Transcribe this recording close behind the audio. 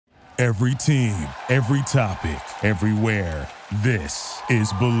Every team, every topic, everywhere. This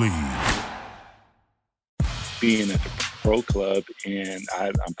is Believe. Being at the pro club, and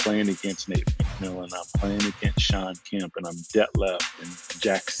I'm playing against Nate McMillan, I'm playing against Sean Kemp, and I'm Detlef and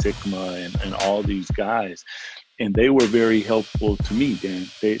Jack Sikma and all these guys. And they were very helpful to me, Dan.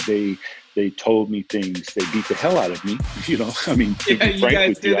 They told me things. They beat the hell out of me, you know. I mean, yeah, you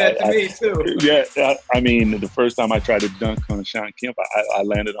guys do that to me too. Yeah, I mean, the first time I tried to dunk on Sean Kemp, I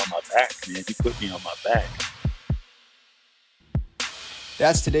landed on my back, man. He put me on my back.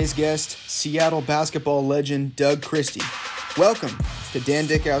 That's today's guest, Seattle basketball legend Doug Christie. Welcome to Dan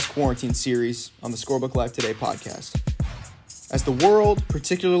Dickau's Quarantine Series on the Scorebook Live Today podcast. As the world,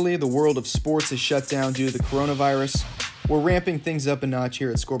 particularly the world of sports, is shut down due to the coronavirus, we're ramping things up a notch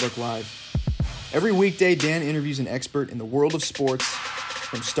here at Scorebook Live. Every weekday, Dan interviews an expert in the world of sports,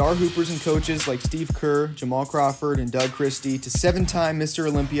 from star hoopers and coaches like Steve Kerr, Jamal Crawford, and Doug Christie, to seven-time Mr.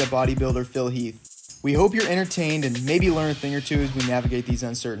 Olympia bodybuilder Phil Heath. We hope you're entertained and maybe learn a thing or two as we navigate these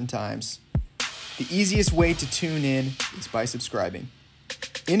uncertain times. The easiest way to tune in is by subscribing.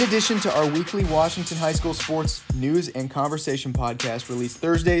 In addition to our weekly Washington High School sports news and conversation podcast released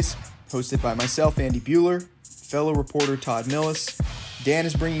Thursdays, hosted by myself, Andy Bueller, fellow reporter Todd Millis, Dan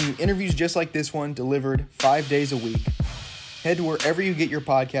is bringing you interviews just like this one, delivered 5 days a week. Head to wherever you get your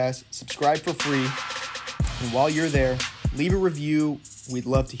podcast, subscribe for free, and while you're there, leave a review. We'd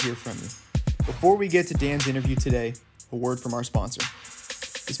love to hear from you. Before we get to Dan's interview today, a word from our sponsor.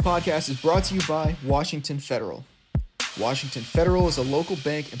 This podcast is brought to you by Washington Federal. Washington Federal is a local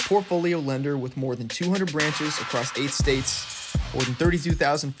bank and portfolio lender with more than 200 branches across 8 states, more than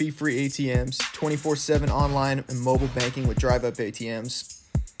 32,000 fee-free ATMs, 24/7 online and mobile banking with drive-up ATMs.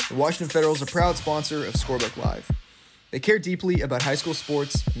 The Washington Federal is a proud sponsor of Scorebook Live. They care deeply about high school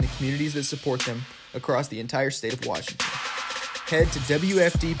sports and the communities that support them across the entire state of Washington. Head to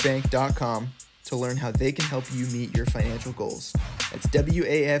WFDbank.com to learn how they can help you meet your financial goals. That's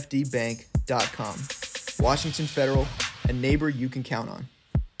WAFDbank.com. Washington Federal, a neighbor you can count on.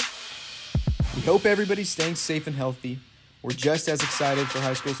 We hope everybody's staying safe and healthy. We're just as excited for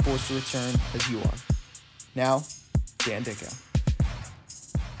high school sports to return as you are. Now, Dan Dickau.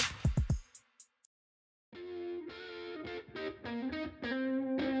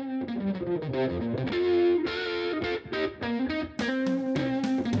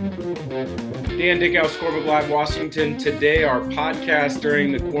 Dan Dickau, Scorebook Live, Washington. Today, our podcast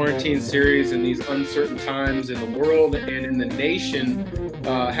during the quarantine series in these uncertain times in the world and in the nation.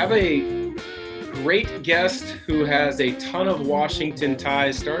 Have a great guest who has a ton of Washington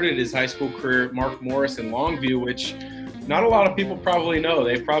ties. Started his high school career at Mark Morris in Longview, which not a lot of people probably know.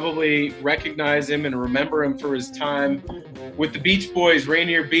 They probably recognize him and remember him for his time with the Beach Boys,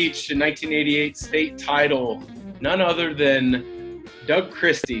 Rainier Beach, in 1988 state title. None other than Doug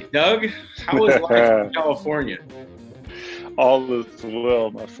Christie. Doug, how is life in California? All is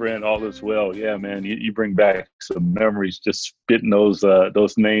well, my friend. All is well. Yeah, man. You bring back some memories just spitting those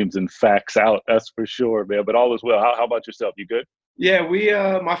names and facts out. That's for sure, man. But all is well. How about yourself? You good?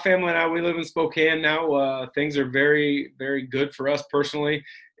 Yeah, my family and I, we live in Spokane now. Things are very, very good for us personally.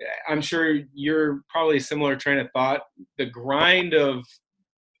 I'm sure you're probably a similar train of thought. The grind of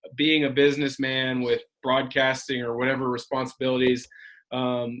being a businessman with broadcasting or whatever responsibilities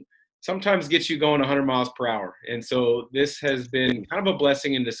sometimes gets you going 100 miles per hour. And so this has been kind of a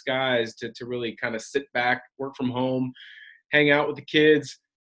blessing in disguise to really kind of sit back, work from home, hang out with the kids,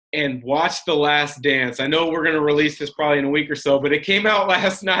 and watch The Last Dance. I know we're going to release this probably in a week or so, but it came out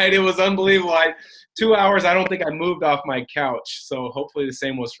last night. It was unbelievable. 2 hours, I don't think I moved off my couch. So hopefully the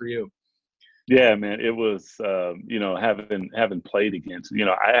same was for you. Yeah, man, it was, having played against,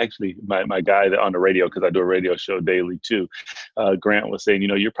 I actually, my guy on the radio, because I do a radio show daily too, Grant was saying,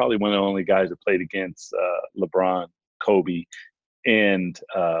 you're probably one of the only guys that played against LeBron, Kobe, and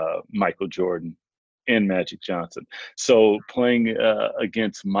Michael Jordan and Magic Johnson. So playing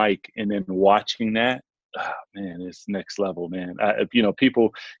against Mike and then watching that, man, it's next level, man.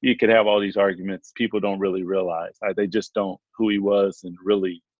 People, you could have all these arguments. People don't really realize. They just don't who he was, and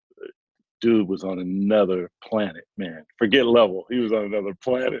really, dude was on another planet, man. Forget level. He was on another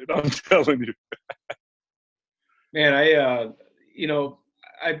planet. I'm telling you. Man, I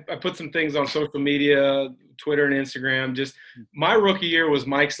put some things on social media, Twitter and Instagram. Just my rookie year was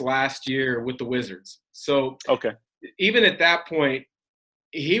Mike's last year with the Wizards. So okay, even at that point,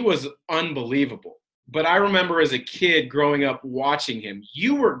 he was unbelievable. But I remember as a kid growing up watching him,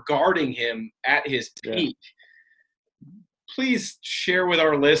 you were guarding him at his peak. Please share with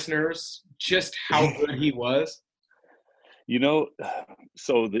our listeners just how good he was. You know,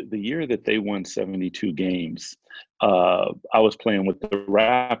 so the year that they won 72 games, I was playing with the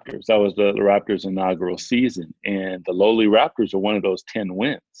Raptors. That was the Raptors' inaugural season, and the lowly Raptors are one of those 10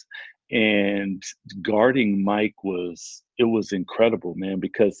 wins. And guarding Mike was incredible, man,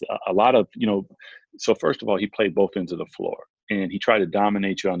 because a lot of, so first of all, he played both ends of the floor. And he tried to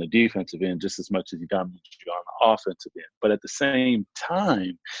dominate you on the defensive end just as much as he dominated you on the offensive end. But at the same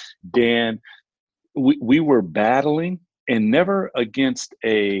time, Dan, we were battling, and never against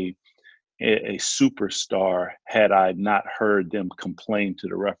a superstar had I not heard them complain to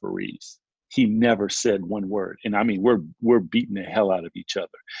the referees. He never said one word. And I mean, we're beating the hell out of each other.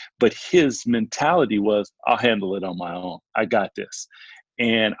 But his mentality was, I'll handle it on my own. I got this.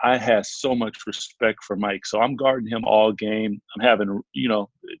 And I had so much respect for Mike. So I'm guarding him all game. I'm having,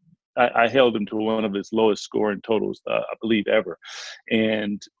 I held him to one of his lowest scoring totals, I believe, ever.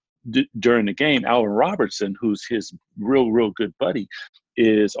 And during the game, Alvin Robertson, who's his real good buddy,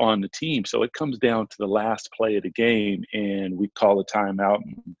 is on the team. So it comes down to the last play of the game, and we call a timeout.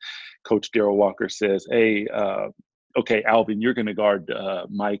 And Coach Darrell Walker says, hey, okay, Alvin, you're going to guard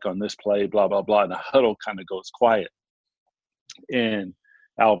Mike on this play, blah, blah, blah. And the huddle kind of goes quiet. And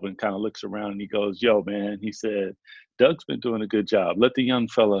Alvin kind of looks around and he goes, yo, man, he said, Doug's been doing a good job. Let the young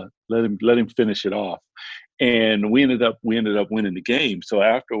fella, let him finish it off. And we ended up winning the game. So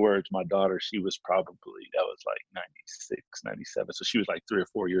afterwards, my daughter, she was probably, that was like 96, 97. So she was like 3 or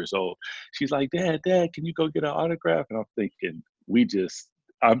 4 years old. She's like, Dad, can you go get an autograph? And I'm thinking,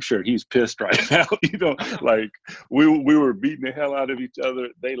 I'm sure he's pissed right now. Like we were beating the hell out of each other.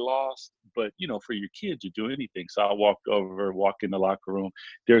 They lost, but for your kids, you do anything. So I walked in the locker room.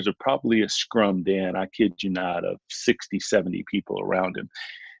 There's probably a scrum, Dan, I kid you not, of 60, 70 people around him.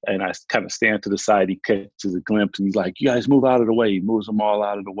 And I kind of stand to the side. He catches a glimpse and he's like, you guys move out of the way. He moves them all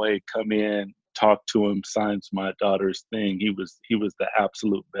out of the way, come in, talk to him, signs my daughter's thing. He was the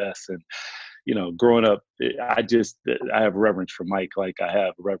absolute best. And, growing up, I have reverence for Mike like I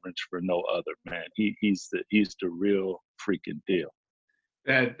have reverence for no other, man. He's the real freaking deal.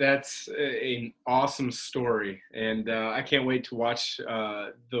 That's an awesome story. And I can't wait to watch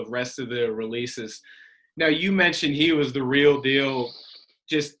the rest of the releases. Now, you mentioned he was the real deal,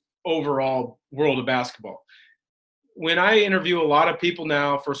 just overall world of basketball. When I interview a lot of people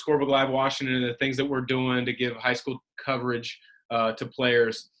now for Scorebook Live Washington and the things that we're doing to give high school coverage to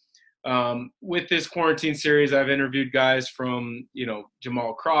players, with this quarantine series, I've interviewed guys from,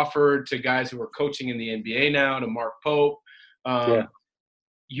 Jamal Crawford to guys who are coaching in the NBA now to Mark Pope.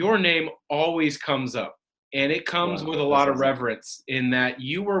 Your name always comes up. And it comes with a lot of reverence in that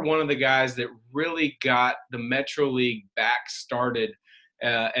you were one of the guys that really got the Metro League back started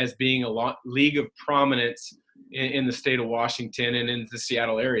as being a league of prominence in the state of Washington and in the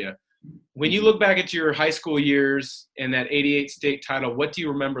Seattle area. When you look back at your high school years and that 88 state title, what do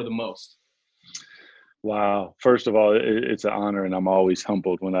you remember the most? Wow. First of all, it's an honor, and I'm always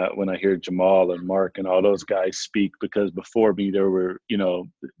humbled when I hear Jamal and Mark and all those guys speak, because before me there were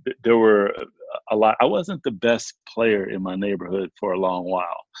a lot. I wasn't the best player in my neighborhood for a long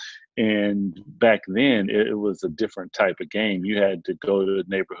while. And back then it was a different type of game. You had to go to the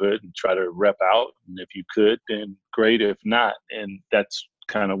neighborhood and try to rep out. And if you could, then great. If not, and that's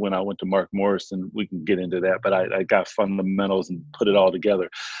kind of when I went to Mark Morris, and we can get into that, but I got fundamentals and put it all together.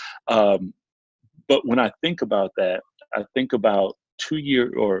 But when I think about that, I think about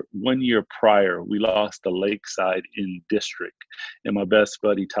 1 year prior, we lost the Lakeside in district. And my best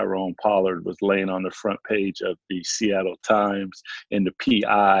buddy, Tyrone Pollard, was laying on the front page of the Seattle Times and the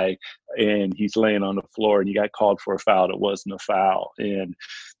PI, and he's laying on the floor, and he got called for a foul that wasn't a foul. And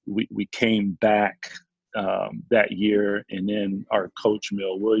we came back that year, and then our coach,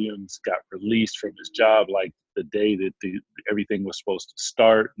 Mel Williams, got released from his job like the day that everything was supposed to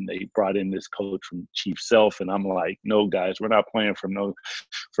start, and they brought in this coach from Chief Self, and I'm like, no, guys, we're not playing for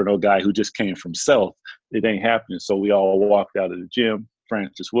no guy who just came from Self. It ain't happening. So we all walked out of the gym.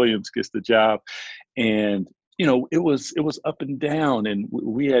 Francis Williams gets the job, and it was up and down, and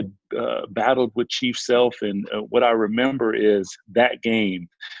we had battled with Chief Self. And what I remember is that game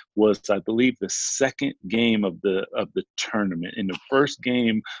was, I believe, the second game of the tournament. In the first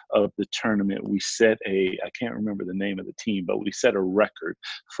game of the tournament, we set I can't remember the name of the team, but we set a record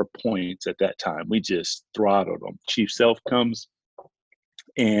for points at that time. We just throttled them. Chief Self comes,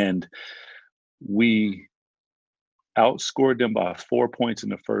 and we outscored them by 4 points in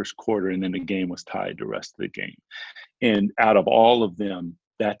the first quarter, and then the game was tied the rest of the game. And out of all of them,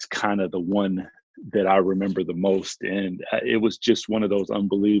 that's kind of the one that I remember the most. And it was just one of those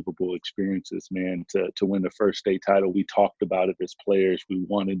unbelievable experiences, man, to win the first state title. We talked about it as players. We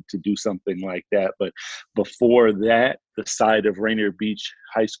wanted to do something like that. But before that, the side of Rainier Beach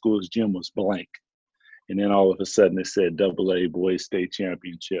High School's gym was blank. And then all of a sudden it said AA Boys State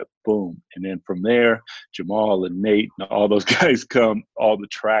Championship. Boom. And then from there, Jamal and Nate and all those guys come, all the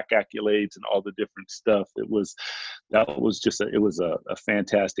track accolades and all the different stuff. It was a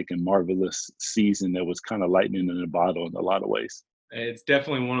fantastic and marvelous season that was kind of lightning in a bottle in a lot of ways. It's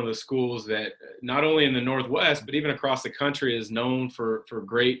definitely one of the schools that not only in the Northwest, but even across the country is known for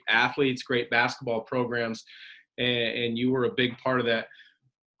great athletes, great basketball programs. And you were a big part of that.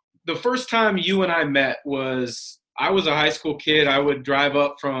 The first time you and I met I was a high school kid. I would drive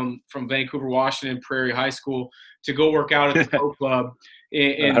up from Vancouver, Washington, Prairie High School to go work out at the pro club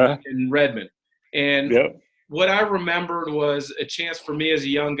in Redmond. And what I remembered was a chance for me as a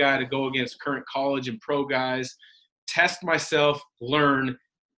young guy to go against current college and pro guys, test myself, learn,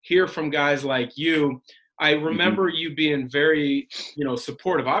 hear from guys like you. I remember you being very,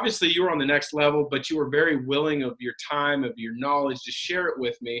 supportive. Obviously, you were on the next level, but you were very willing of your time, of your knowledge to share it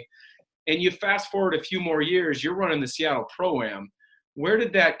with me. And you fast forward a few more years, you're running the Seattle Pro-Am. Where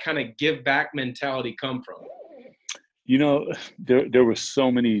did that kind of give back mentality come from? There were so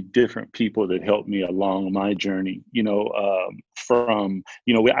many different people that helped me along my journey,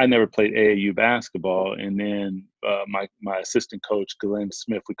 I never played AAU basketball. And then my assistant coach, Glenn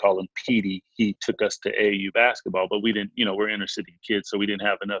Smith, we call him Petey, he took us to AAU basketball, but we didn't, we're inner city kids, so we didn't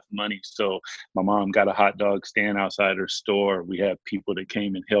have enough money. So my mom got a hot dog stand outside her store. We had people that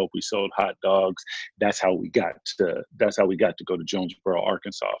came and helped. We sold hot dogs. That's how we got to go to Jonesboro,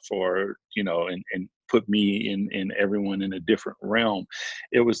 Arkansas and put me and everyone in a different realm.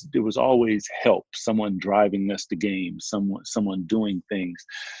 It was always help, someone driving us to games, someone doing things.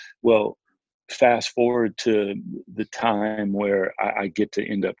 Well, fast forward to the time where I get to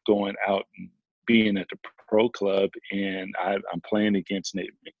end up going out and being at the pro club, and I'm playing against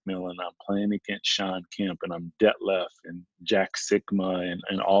Nate McMillan, I'm playing against Sean Kemp, and I'm Detlef and Jack Sigma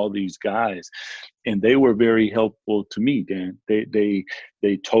and all these guys. And they were very helpful to me, Dan.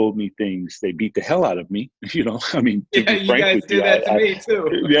 They told me things. They beat the hell out of me, you guys did that to me too.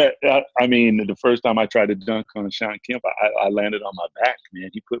 The first time I tried to dunk on Sean Kemp, I landed on my back, man.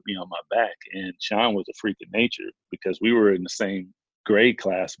 He put me on my back, and Sean was a freak of nature because we were in the same grade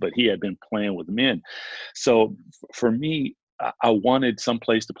class, but he had been playing with men. So for me, I wanted some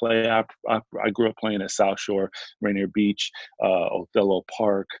place to play. I grew up playing at South Shore, Rainier Beach, Othello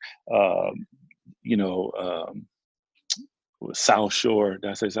Park, South Shore.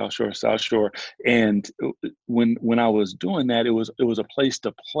 Did I say South Shore? South Shore. And when I was doing that, it was a place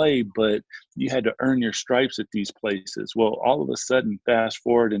to play, but you had to earn your stripes at these places. Well, all of a sudden, fast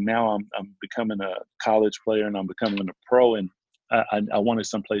forward, and now I'm becoming a college player and I'm becoming a pro, and I wanted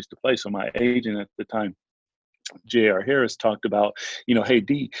some place to play. So my agent at the time, J.R. Harris, talked about, hey,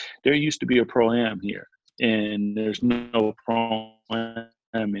 D, there used to be a pro-am here, and there's no pro-am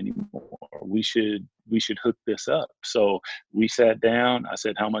anymore. We should hook this up. So we sat down. I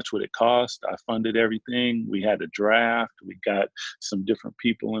said, how much would it cost? I funded everything. We had a draft. We got some different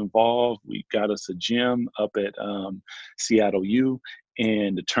people involved. We got us a gym up at Seattle U,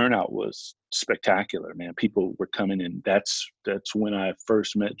 and the turnout was spectacular, man. People were coming in. That's when I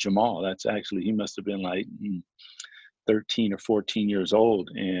first met Jamal. He must have been like 13 or 14 years old.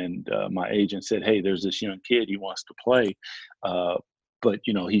 And my agent said, hey, there's this young kid. He wants to play. But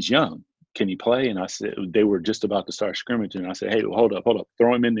he's young. Can he play? And I said, they were just about to start scrimmaging. And I said, hey, hold up.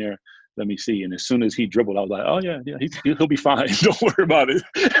 Throw him in there. Let me see. And as soon as he dribbled, I was like, oh yeah, he'll be fine. Don't worry about it.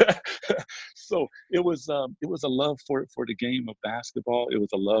 So it was a love for the game of basketball. It was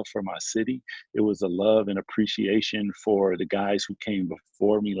a love for my city. It was a love and appreciation for the guys who came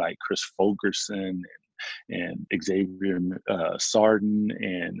before me, like Chris Fulgerson and Xavier Sarden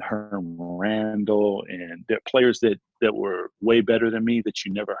and Herm Randall, and they're players that were way better than me that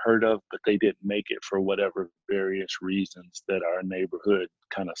you never heard of, but they didn't make it for whatever various reasons that our neighborhood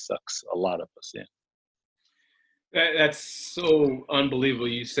kind of sucks a lot of us in. That's so unbelievable.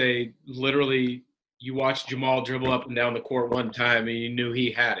 You say literally you watched Jamal dribble up and down the court one time and you knew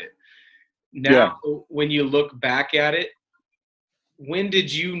he had it. Now, when you look back at it, when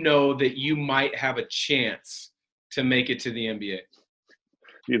did you know that you might have a chance to make it to the NBA?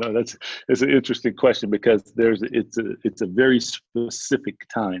 That's an interesting question because it's a very specific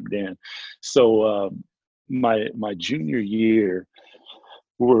time, Dan. So my junior year,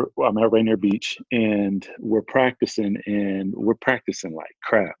 I'm at Rainier Beach and we're practicing like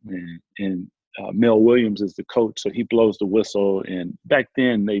crap, man. And Mel Williams is the coach, so he blows the whistle. And back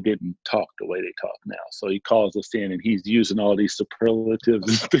then, they didn't talk the way they talk now. So he calls us in, and he's using all these superlatives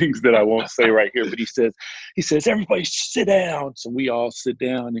and things that I won't say right here. But he says, everybody sit down. So we all sit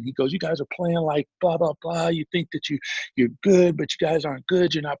down, and he goes, you guys are playing like blah, blah, blah. You think that you're good, but you guys aren't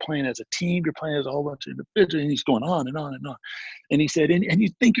good. You're not playing as a team. You're playing as a whole bunch of individuals. And he's going on and on and on. And he said, and you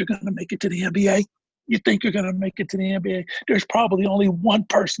think you're going to make it to the NBA? You think you're going to make it to the NBA? There's probably only one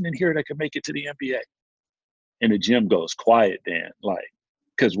person in here that can make it to the NBA. And the gym goes quiet, Dan,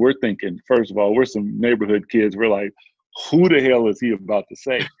 because we're thinking, first of all, we're some neighborhood kids. We're like, who the hell is he about to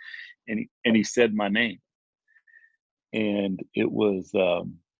say? And he said my name. And it was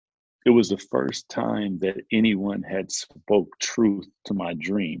the first time that anyone had spoke truth to my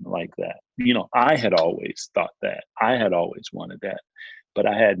dream like that. I had always thought that. I had always wanted that. But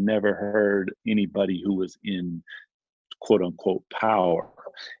I had never heard anybody who was in quote unquote power.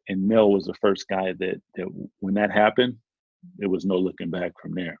 And Mel was the first guy that when that happened, there was no looking back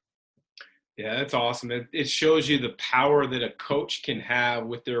from there. Yeah, that's awesome. It shows you the power that a coach can have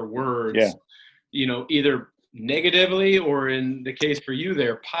with their words, either negatively or in the case for you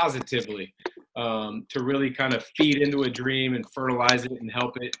there, positively, to really kind of feed into a dream and fertilize it and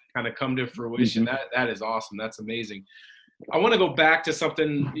help it kind of come to fruition. Mm-hmm. That is awesome. That's amazing. I want to go back to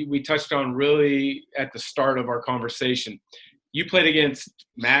something we touched on really at the start of our conversation. You played against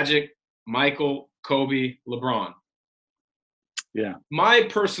Magic, Michael, Kobe, LeBron. Yeah. My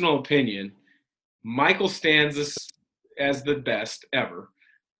personal opinion, Michael stands as the best ever.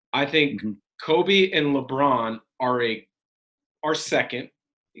 I think Kobe and LeBron are second.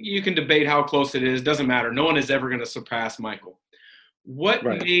 You can debate how close it is. Doesn't matter. No one is ever going to surpass Michael. What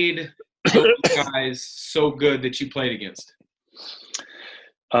made those guys so good that you played against?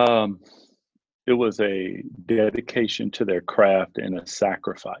 It was a dedication to their craft and a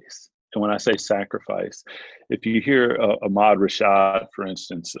sacrifice. And when I say sacrifice, if you hear Ahmad Rashad, for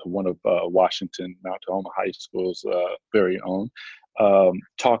instance, one of Washington, Mount Tahoma High School's very own,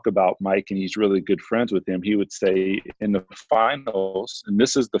 talk about Mike, and he's really good friends with him, he would say in the finals, and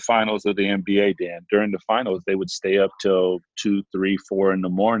this is the finals of the NBA, Dan, during the finals, they would stay up till 2, 3, 4 in the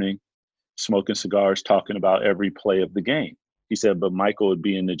morning, smoking cigars, talking about every play of the game. He said, but Michael would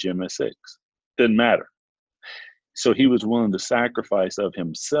be in the gym at 6. Didn't matter. So he was willing to sacrifice of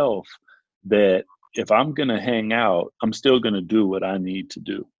himself that if I'm going to hang out, I'm still going to do what I need to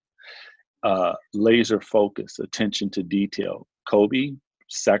do. Laser focus, attention to detail. Kobe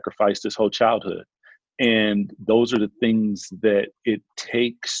sacrificed his whole childhood. And those are the things that it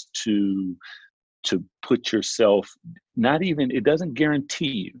takes to put yourself, not even, it doesn't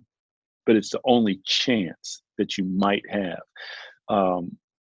guarantee you, but it's the only chance that you might have.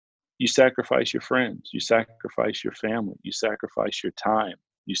 You sacrifice your friends, you sacrifice your family, you sacrifice your time,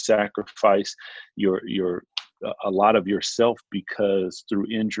 you sacrifice a lot of yourself, because through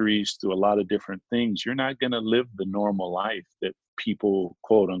injuries, through a lot of different things, you're not going to live the normal life that people,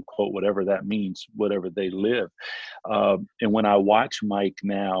 quote unquote, whatever that means, whatever they live. And when I watch Mike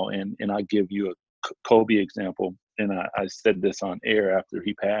now, and I'll give you a Kobe example, and I said this on air after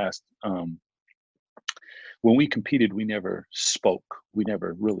he passed, when we competed, we never spoke. We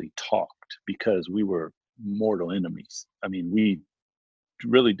never really talked because we were mortal enemies. I mean, we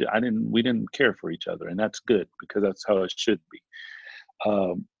really did. We didn't care for each other, and that's good because that's how it should be.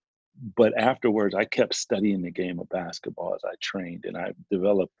 But afterwards, I kept studying the game of basketball as I trained, and I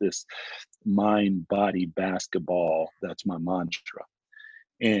developed this mind-body basketball. That's my mantra.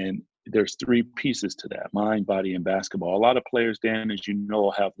 And there's 3 pieces to that: mind, body, and basketball. A lot of players, Dan, as you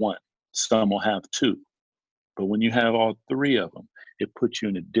know, have 1. Some will have 2. But when you have all 3 of them, it puts you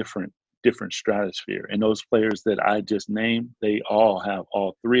in a different stratosphere. And those players that I just named, they all have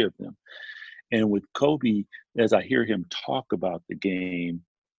all 3 of them. And with Kobe, as I hear him talk about the game,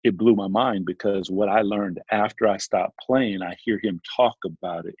 it blew my mind, because what I learned after I stopped playing, I hear him talk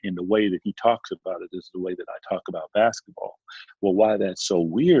about it. And the way that he talks about it is the way that I talk about basketball. Well, why that's so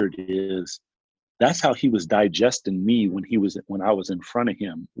weird is that's how he was digesting me when I was in front of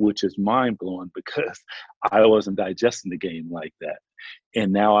him, which is mind blowing, because I wasn't digesting the game like that.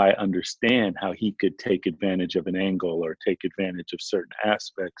 And now I understand how he could take advantage of an angle or take advantage of certain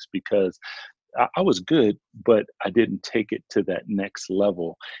aspects, because I was good, but I didn't take it to that next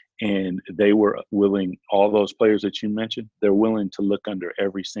level. And they were willing, all those players that you mentioned, they're willing to look under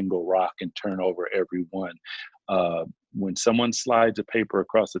every single rock and turn over every one. When someone slides a paper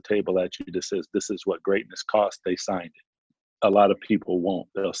across the table at you that says, this is what greatness costs, they signed it. A lot of people won't.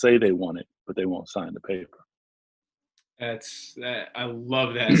 They'll say they want it, but they won't sign the paper. I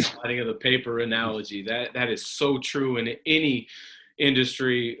love that sliding of the paper analogy. That is so true in any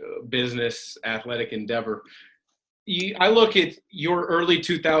industry, business, athletic endeavor. I look at your early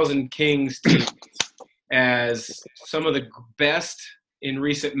 2000 Kings team as some of the best in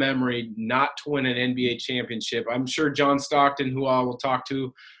recent memory not to win an NBA championship. I'm sure John Stockton, who I will talk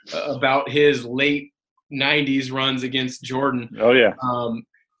to about his late 90s runs against Jordan. Oh, yeah.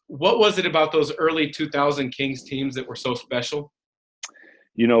 What was it about those early 2000 Kings teams that were so special?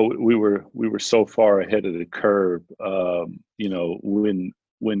 You know, we were so far ahead of the curve. You know,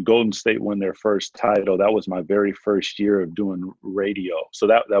 when Golden State won their first title, that was my very first year of doing radio. So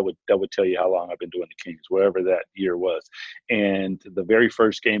that would tell you how long I've been doing the Kings, whatever that year was. And the very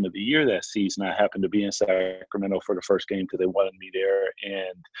first game of the year that season, I happened to be in Sacramento for the first game because they wanted me there.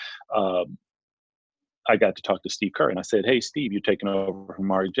 And I got to talk to Steve Kerr, and I said, "Hey, Steve, you're taking over from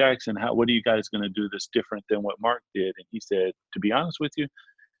Mark Jackson. What are you guys going to do that's different than what Mark did?" And he said, "To be honest with you,"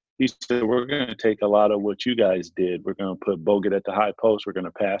 he said, "we're going to take a lot of what you guys did. We're going to put Bogut at the high post. We're going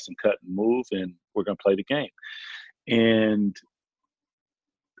to pass and cut and move, and we're going to play the game." And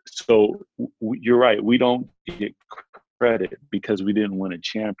so you're right. We don't get credit because we didn't win a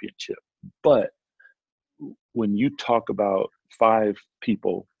championship. But when you talk about 5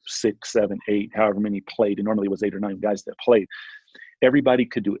 people, 6, 7, 8, however many played, and normally it was 8 or 9 guys that played, everybody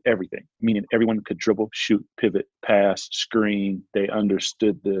could do everything, meaning everyone could dribble, shoot, pivot, pass, screen. They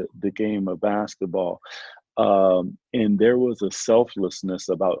understood the game of basketball. And there was a selflessness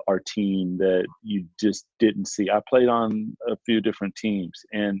about our team that you just didn't see. I played on a few different teams,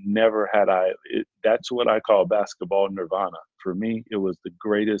 and never had that's what I call basketball nirvana. For me, it was the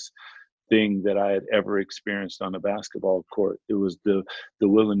greatest thing that I had ever experienced on a basketball court. It was the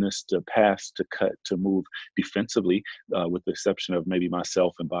willingness to pass, to cut, to move defensively, with the exception of maybe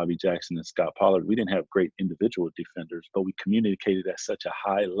myself and Bobby Jackson and Scott Pollard. We didn't have great individual defenders, but we communicated at such a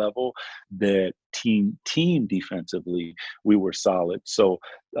high level that team defensively, we were solid. So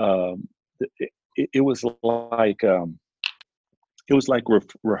it was like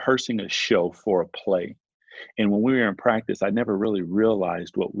rehearsing a show for a play. And when we were in practice, I never really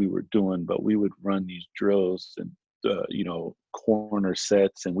realized what we were doing, but we would run these drills and, corner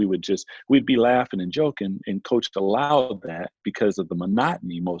sets, and we'd be laughing and joking, and coach allowed that because of the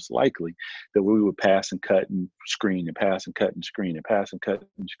monotony, most likely, that we would pass and cut and screen and pass and cut and screen and pass and cut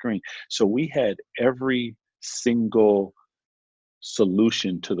and screen. So we had every single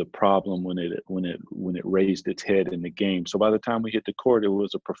solution to the problem when it raised its head in the game. So by the time we hit the court, it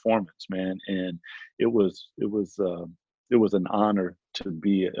was a performance, man, and it was an honor to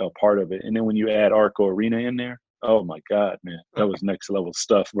be a part of it. And then when you add Arco Arena in there, oh my God, man, that was next level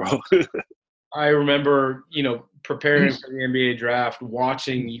stuff, bro. I remember, preparing for the NBA draft,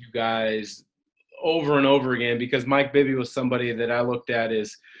 watching you guys over and over again, because Mike Bibby was somebody that I looked at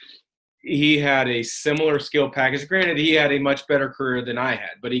as he had a similar skill package. Granted, he had a much better career than I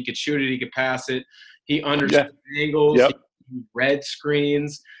had, but he could shoot it, he could pass it, he understood angles, Yep. He read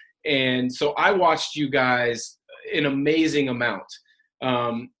screens. And so I watched you guys an amazing amount.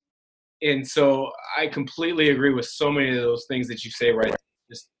 And so I completely agree with so many of those things that you say, right?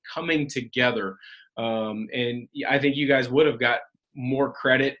 Just coming together. And I think you guys would have got more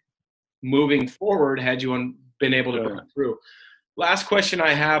credit moving forward had you been able to break through. Last question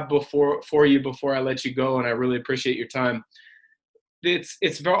I have before I let you go, and I really appreciate your time.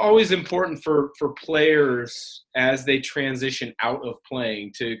 It's always important for players as they transition out of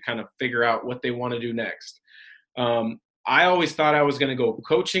playing to kind of figure out what they want to do next. I always thought I was going to go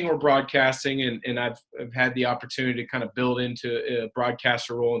coaching or broadcasting, and I've had the opportunity to kind of build into a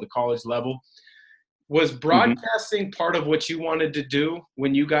broadcaster role at the college level. Was broadcasting part of what you wanted to do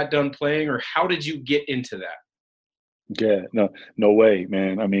when you got done playing, or how did you get into that? Yeah, no way,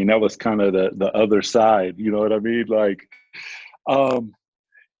 man. I mean, that was kind of the other side, you know what I mean? Like,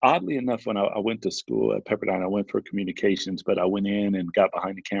 oddly enough, when I went to school at Pepperdine, I went for communications, but I went in and got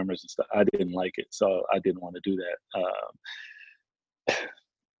behind the cameras and stuff. I didn't like it, so I didn't want to do that.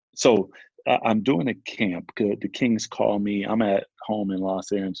 So I'm doing a camp. The Kings call me. I'm at home in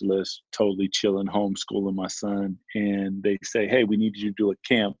Los Angeles, totally chilling, homeschooling my son. And they say, "Hey, we need you to do a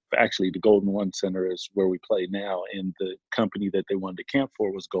camp." Actually, the Golden One Center is where we play now. And the company that they wanted to camp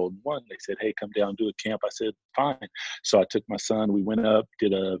for was Golden One. They said, "Hey, come down, do a camp." I said, "Fine." So I took my son. We went up,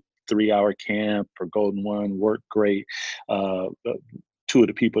 did a 3-hour camp for Golden One, worked great. Two of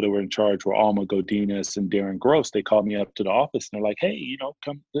the people that were in charge were Alma Godinez and Darren Gross. They called me up to the office and they're like, "Hey,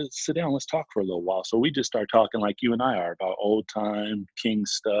 come sit down. Let's talk for a little while." So we just started talking like you and I are about old time King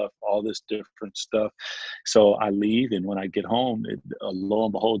stuff, all this different stuff. So I leave, and when I get home, lo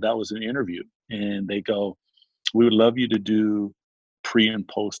and behold, that was an interview. And they go, "We would love you to do pre and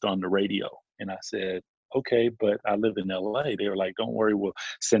post on the radio." And I said, okay, but I live in LA. They were like, don't worry, we'll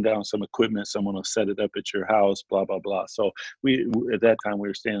send down some equipment. Someone will set it up at your house, blah, blah, blah. So at that time, we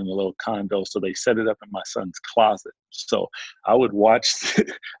were staying in a little condo. So they set it up in my son's closet. So I would watch,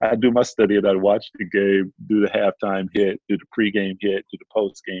 I'd do my study and I'd watch the game, do the halftime hit, do the pregame hit, do the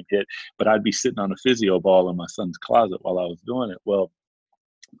postgame hit. But I'd be sitting on a physio ball in my son's closet while I was doing it. Well,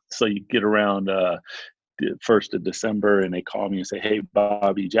 so you get around the 1st of December and they call me and say, hey,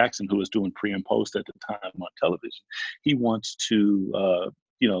 Bobby Jackson, who was doing pre and post at the time on television, he wants to,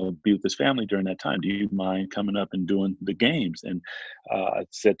 be with his family during that time. Do you mind coming up and doing the games? And I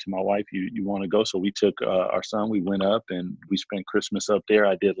said to my wife, you want to go? So we took our son, we went up and we spent Christmas up there.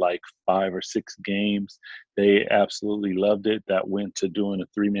 I did like 5 or 6 games. They absolutely loved it. That went to doing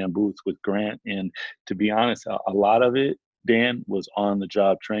a 3-man booth with Grant. And to be honest, a lot of it, Dan, was on the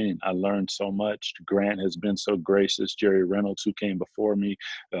job training. I learned so much. Grant has been so gracious. Jerry Reynolds, who came before me,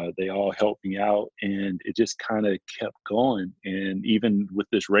 they all helped me out. And it just kind of kept going. And even with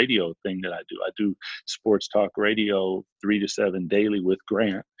this radio thing that I do sports talk radio 3 to 7 daily with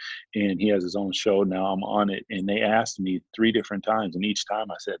Grant. And he has his own show. Now I'm on it. And they asked me 3 different times. And each time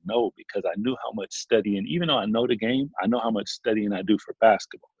I said no, because I knew how much studying, even though I know the game, I know how much studying I do for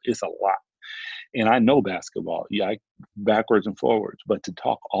basketball. It's a lot. And I know basketball, backwards and forwards, but to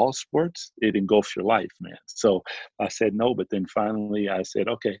talk all sports, it engulfs your life, man. So I said no, but then finally I said,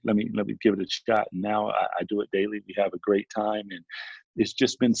 okay, let me give it a shot. And now I do it daily. We have a great time, and it's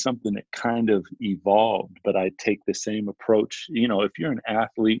just been something that kind of evolved, but I take the same approach. If you're an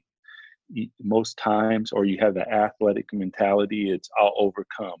athlete, most times, or you have the athletic mentality, it's I'll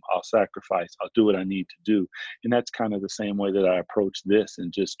overcome, I'll sacrifice, I'll do what I need to do. And that's kind of the same way that I approach this,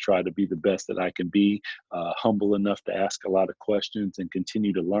 and just try to be the best that I can be, humble enough to ask a lot of questions and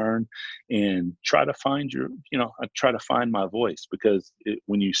continue to learn and try to find I try to find my voice, because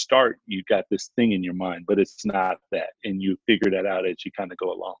when you start, you got this thing in your mind, but it's not that. And you figure that out as you kind of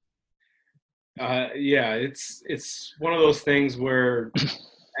go along. It's one of those things where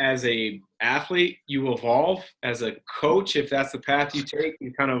as a athlete, you evolve. As a coach, if that's the path you take,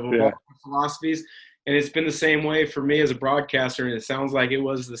 you kind of evolve philosophies. And it's been the same way for me as a broadcaster, and it sounds like it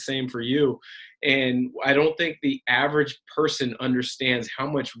was the same for you. And I don't think the average person understands how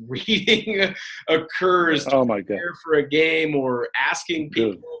much reading occurs to prepare for a game, or asking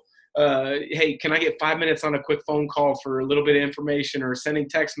people, hey, can I get 5 minutes on a quick phone call for a little bit of information, or sending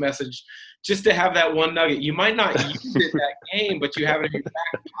text message just to have that one nugget. You might not use it that game, but you have it in your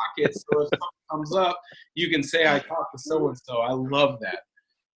back pocket. So if something comes up, you can say, I talked to so-and-so. I love that.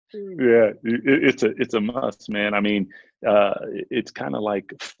 Yeah, it's a must, man. I mean, it's kind of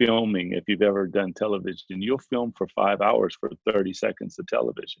like filming. If you've ever done television, you'll film for 5 hours for 30 seconds of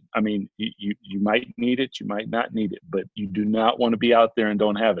television. I mean, you might need it, you might not need it, but you do not want to be out there and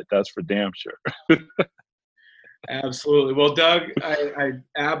don't have it. That's for damn sure. Absolutely. Well, Doug, I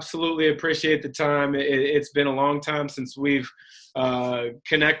absolutely appreciate the time. It's been a long time since we've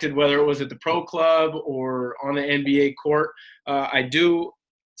connected, whether it was at the pro club or on the NBA court. I do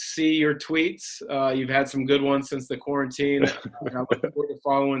see your tweets. You've had some good ones since the quarantine. And I look forward to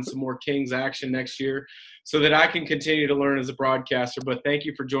following some more Kings action next year, so that I can continue to learn as a broadcaster. But thank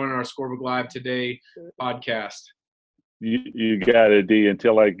you for joining our Scorebook Live Today podcast. You got it, D.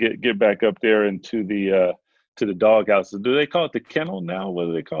 Until I get back up there into the doghouse. Do they call it the kennel now? What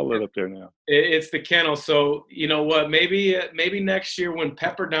do they call it up there now? It's the kennel. So you know what? Maybe next year when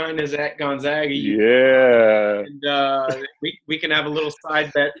Pepperdine is at Gonzaga, and we can have a little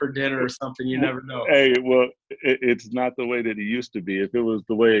side bet for dinner or something. You never know. Hey, well, it's not the way that it used to be. If it was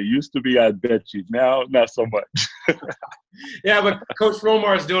the way it used to be, I'd bet you. Now, not so much. Yeah, but Coach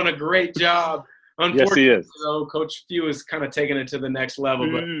Romar is doing a great job. Unfortunately, yes, he is. Though, Coach Few is kind of taking it to the next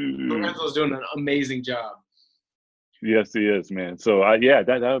level, but Lorenzo's doing an amazing job. Yes, he is, man. So,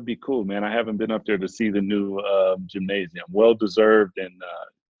 that would be cool, man. I haven't been up there to see the new gymnasium. Well-deserved, and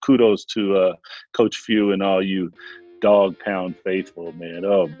kudos to Coach Few and all you Dog Pound faithful, man.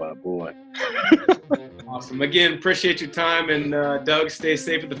 Oh, my boy. Awesome. Again, appreciate your time. And, Doug, stay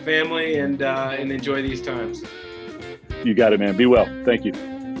safe with the family and enjoy these times. You got it, man. Be well. Thank you.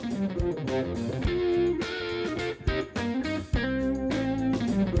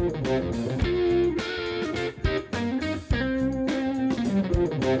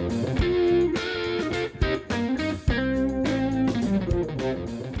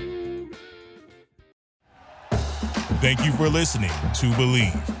 Thank you for listening to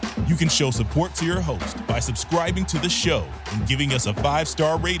Believe. You can show support to your host by subscribing to the show and giving us a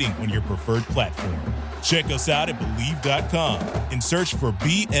 5-star rating on your preferred platform. Check us out at Believe.com and search for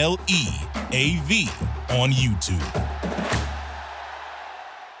BLEAV on YouTube.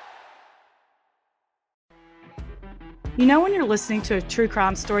 You know when you're listening to a true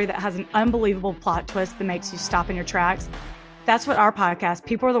crime story that has an unbelievable plot twist that makes you stop in your tracks? That's what our podcast,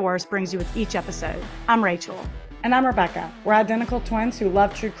 People Are the Worst, brings you with each episode. I'm Rachel. And I'm Rebecca. We're identical twins who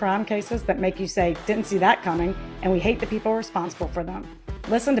love true crime cases that make you say, didn't see that coming, and we hate the people responsible for them.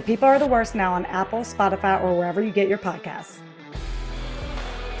 Listen to People Are the Worst now on Apple, Spotify, or wherever you get your podcasts.